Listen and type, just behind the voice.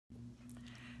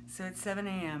So it's 7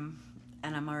 a.m.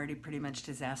 and I'm already pretty much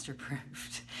disaster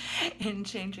proofed. In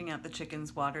changing out the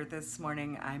chickens' water this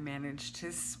morning, I managed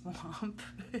to swamp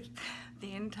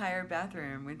the entire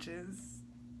bathroom, which is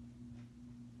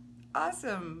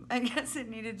awesome. I guess it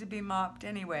needed to be mopped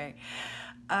anyway.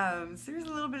 So there's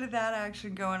a little bit of that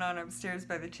action going on upstairs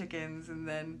by the chickens, and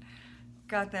then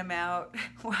got them out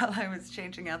while I was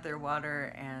changing out their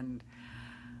water and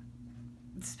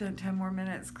spent 10 more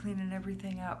minutes cleaning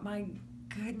everything up. My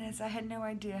goodness, I had no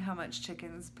idea how much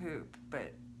chickens poop,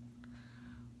 but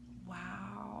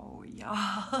wow,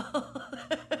 y'all.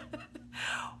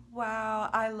 Wow,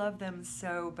 I love them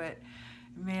so, but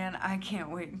man, I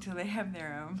can't wait until they have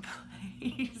their own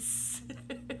place.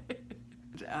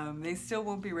 They still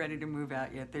won't be ready to move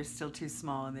out yet. They're still too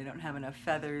small and they don't have enough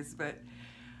feathers, but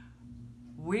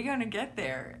we're gonna get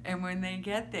there. And when they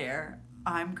get there,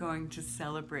 I'm going to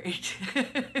celebrate.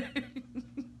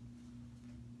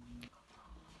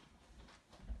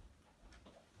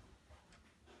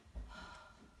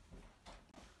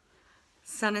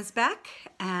 Sun is back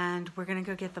and we're gonna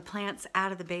go get the plants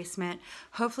out of the basement.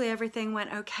 Hopefully everything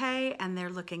went okay and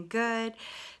they're looking good.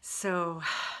 So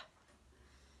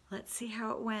let's see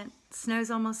how it went. Snow's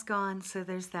almost gone, so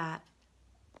there's that.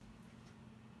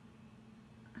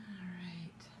 All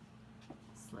right,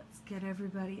 so let's get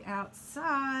everybody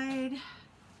outside.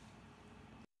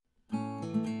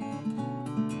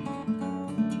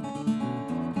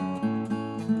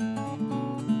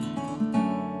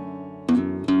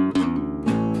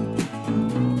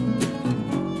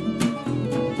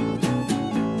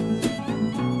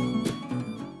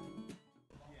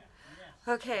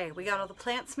 Okay, we got all the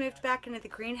plants moved back into the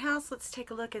greenhouse. Let's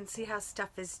take a look and see how stuff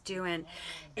is doing.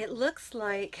 It looks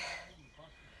like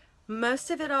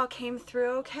most of it all came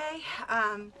through okay.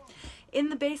 In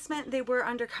the basement, they were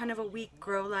under kind of a weak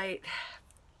grow light,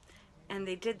 and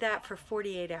they did that for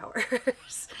 48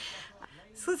 hours.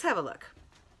 So let's have a look.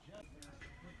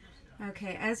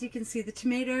 Okay, as you can see, the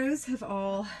tomatoes have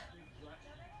all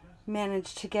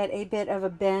managed to get a bit of a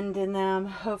bend in them.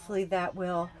 Hopefully that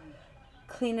will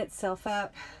clean itself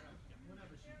up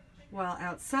while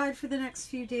outside for the next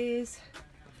few days.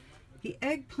 The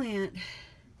eggplant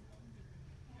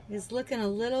is looking a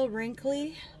little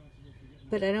wrinkly,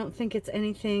 but I don't think it's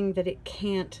anything that it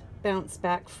can't bounce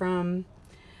back from.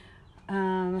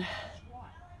 Yeah,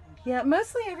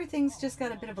 mostly everything's just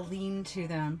got a bit of a lean to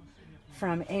them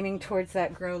from aiming towards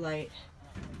that grow light.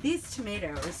 These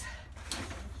tomatoes,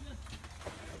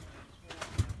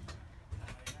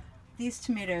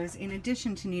 in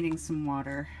addition to needing some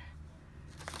water,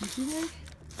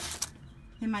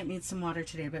 they might need some water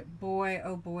today, but boy,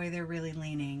 oh boy, they're really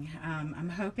leaning. I'm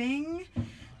hoping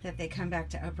that they come back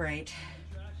to upright.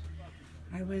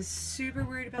 I was super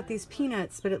worried about these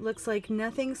peanuts, but it looks like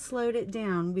nothing slowed it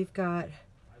down. We've got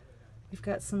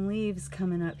some leaves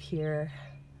coming up here.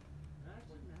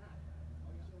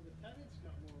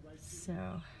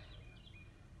 So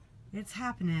it's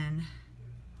happening.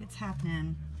 It's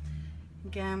happening.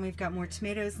 Again, we've got more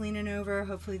tomatoes leaning over.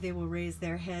 Hopefully they will raise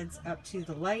their heads up to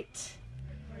the light.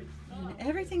 And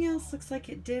everything else looks like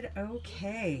it did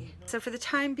okay. So for the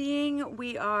time being,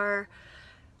 we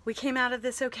came out of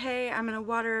this okay. I'm gonna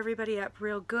water everybody up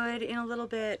real good in a little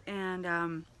bit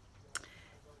and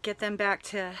get them back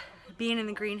to being in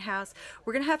the greenhouse.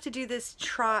 We're gonna have to do this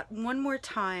trot one more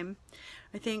time.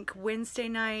 I think Wednesday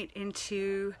night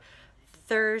into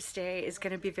Thursday is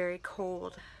gonna be very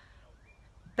cold.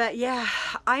 But yeah,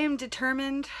 I am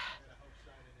determined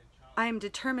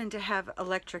to have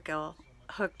electrical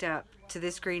hooked up to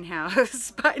this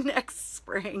greenhouse by next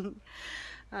spring.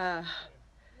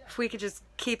 If we could just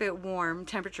keep it warm,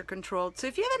 temperature controlled. So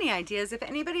if you have any ideas, if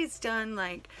anybody's done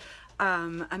like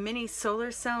a mini solar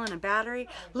cell and a battery,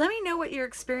 let me know what your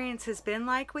experience has been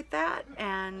like with that,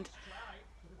 and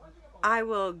I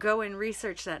will go and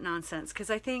research that nonsense, because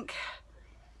I think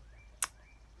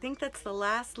that's the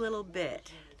last little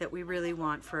bit that we really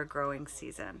want for a growing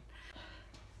season.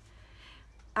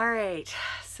 All right,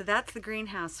 so that's the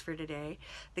greenhouse for today.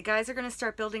 The guys are gonna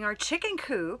start building our chicken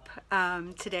coop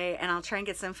today, and I'll try and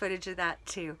get some footage of that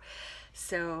too.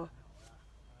 So,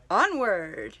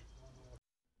 onward.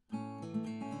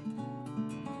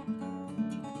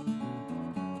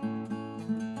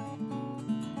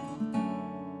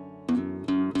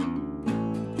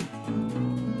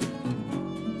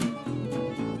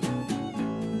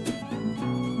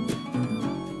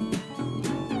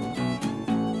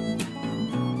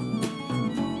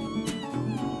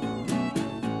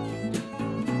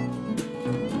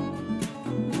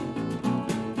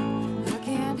 I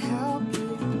can't help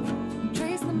you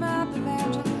trace the map of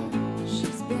Angela.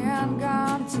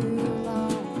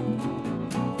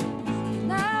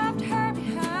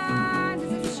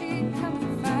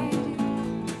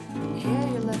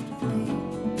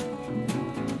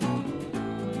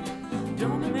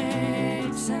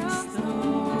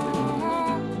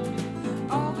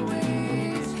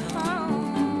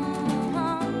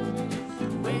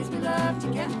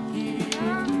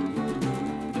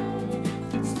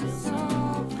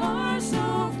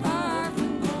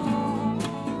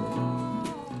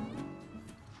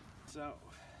 Now,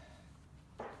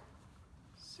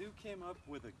 Sue came up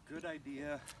with a good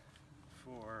idea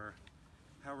for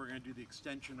how we're going to do the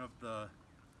extension of the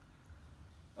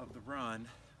run,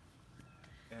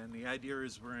 and the idea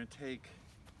is we're going to take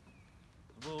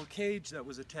the little cage that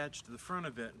was attached to the front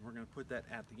of it, and we're going to put that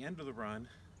at the end of the run,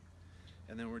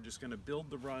 and then we're just going to build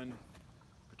the run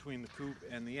between the coop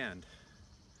and the end.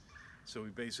 So we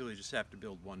basically just have to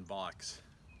build one box.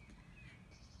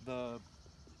 The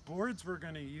boards we're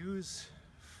going to use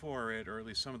for it, or at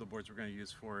least some of the boards we're going to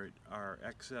use for it, are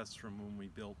excess from when we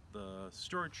built the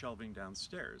storage shelving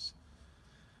downstairs.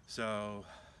 So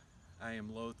I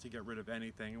am loath to get rid of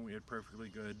anything, and we had perfectly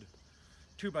good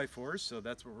 2x4s, so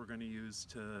that's what we're going to use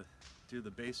to do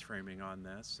the base framing on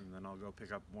this, and then I'll go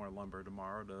pick up more lumber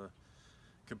tomorrow to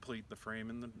complete the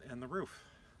frame and the roof.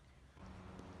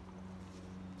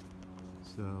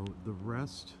 So the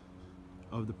rest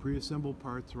of the pre-assembled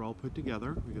parts are all put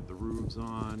together. We got the roofs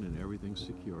on and everything's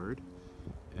secured,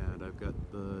 and I've got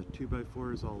the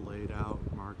 2x4s all laid out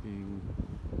marking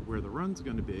where the run's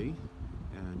going to be,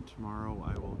 and tomorrow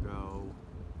I will go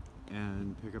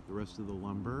and pick up the rest of the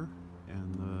lumber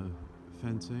and the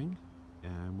fencing,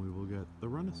 and we will get the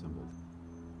run assembled.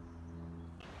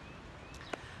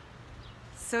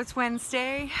 So it's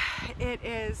Wednesday, it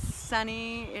is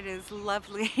sunny, it is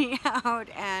lovely out,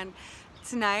 and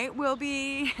tonight we'll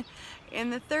be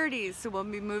in the 30s, so we'll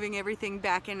be moving everything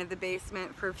back into the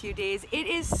basement for a few days. It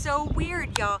is so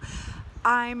weird, y'all.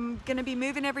 I'm gonna be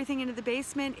moving everything into the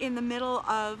basement in the middle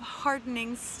of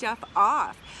hardening stuff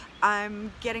off.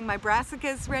 I'm getting my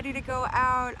brassicas ready to go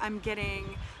out, I'm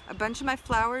getting a bunch of my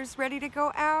flowers ready to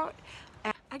go out.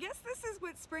 I guess this is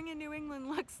what spring in New England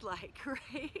looks like,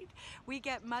 right? We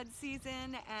get mud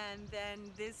season and then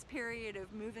this period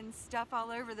of moving stuff all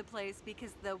over the place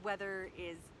because the weather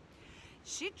is,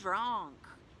 she drunk,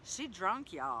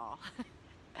 y'all.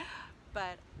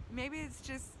 But maybe it's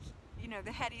just, you know,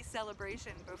 the heady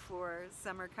celebration before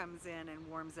summer comes in and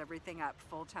warms everything up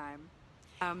full time.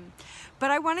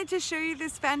 But I wanted to show you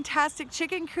this fantastic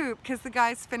chicken coop because the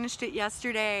guys finished it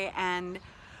yesterday, and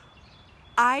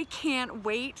I can't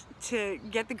wait to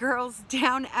get the girls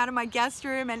down out of my guest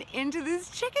room and into this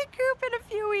chicken coop in a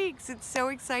few weeks. It's so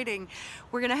exciting.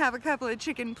 We're gonna have a couple of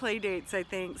chicken play dates, I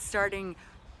think, starting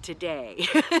today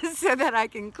so that I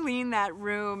can clean that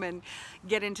room and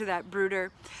get into that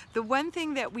brooder. The one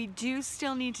thing that we do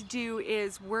still need to do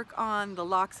is work on the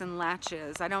locks and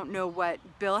latches. I don't know what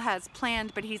Bill has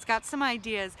planned, but he's got some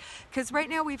ideas, because right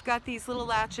now we've got these little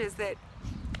latches that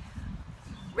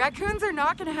raccoons are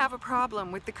not going to have a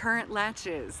problem with the current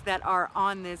latches that are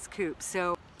on this coop.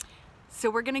 So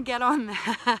we're going to get on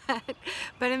that.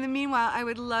 But in the meanwhile, I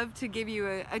would love to give you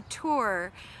a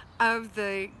tour of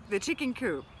the chicken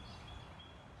coop.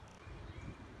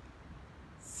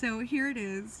 So here it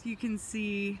is. You can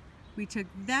see we took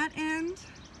that end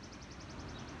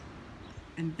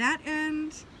and that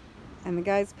end, and the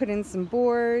guys put in some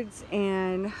boards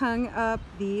and hung up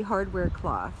the hardware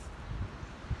cloth.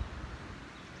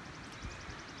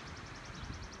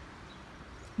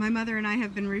 My mother and I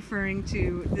have been referring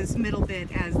to this middle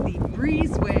bit as the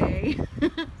breezeway.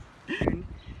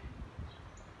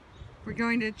 We're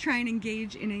going to try and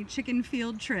engage in a chicken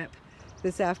field trip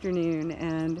this afternoon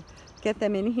and get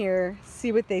them in here,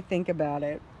 see what they think about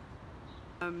it.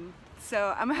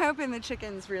 So I'm hoping the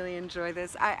chickens really enjoy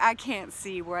this. I can't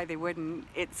see why they wouldn't.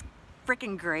 It's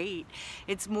freaking great.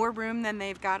 It's more room than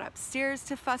they've got upstairs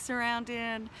to fuss around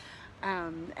in.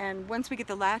 And once we get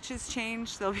the latches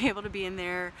changed, they'll be able to be in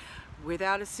there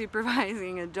without a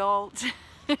supervising adult.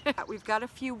 We've got a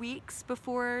few weeks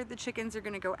before the chickens are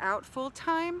going to go out full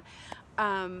time.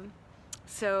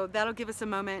 So that'll give us a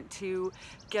moment to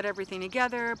get everything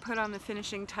together, put on the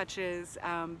finishing touches.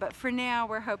 But for now,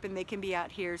 we're hoping they can be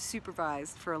out here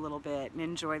supervised for a little bit and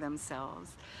enjoy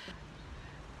themselves.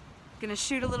 Gonna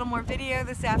shoot a little more video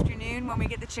this afternoon when we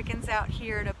get the chickens out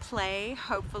here to play,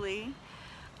 hopefully.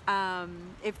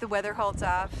 If the weather holds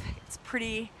off.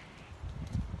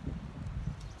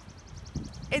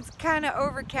 It's kind of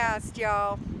overcast,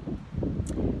 y'all.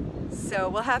 So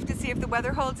we'll have to see if the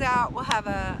weather holds out. We'll have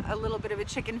a little bit of a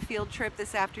chicken field trip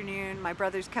this afternoon. My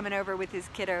brother's coming over with his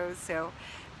kiddos, so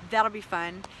that'll be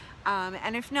fun.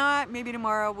 And if not, maybe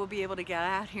tomorrow we'll be able to get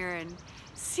out here and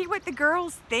see what the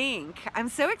girls think. I'm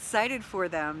so excited for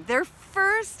them. Their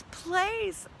first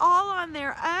place all on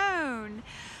their own.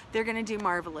 They're gonna do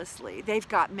marvelously. They've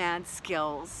got mad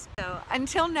skills. So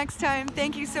until next time,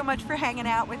 thank you so much for hanging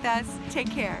out with us. Take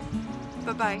care.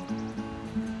 Bye-bye.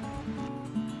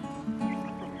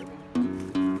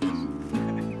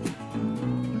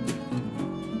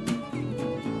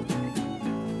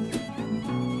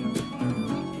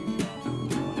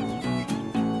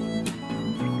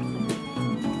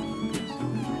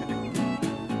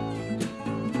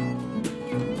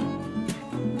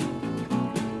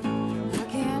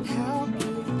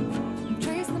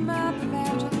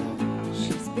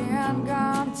 been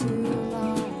gone too long.